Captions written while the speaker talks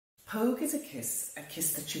Pogue is a kiss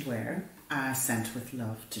that you wear, sent with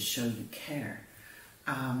love to show you care.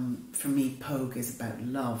 For me, Pogue is about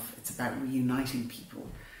love. It's about reuniting people.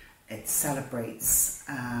 It celebrates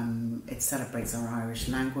our Irish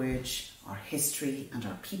language, our history and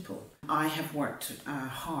our people. I have worked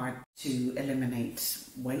hard to eliminate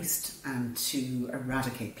waste and to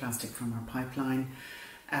eradicate plastic from our pipeline,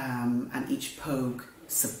 and each Pogue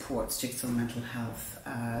supports Jigsaw Mental Health,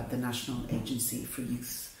 the National Agency for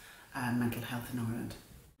Youth Mental Health in Ireland.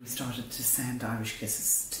 We started to send Irish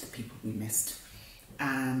kisses to the people we missed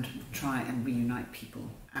and try and reunite people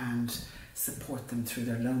and support them through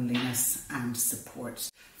their loneliness and support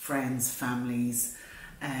friends, families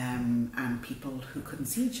and people who couldn't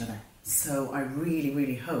see each other. So I really,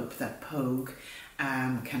 really hope that Pogue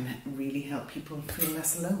can really help people feel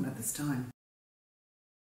less alone at this time.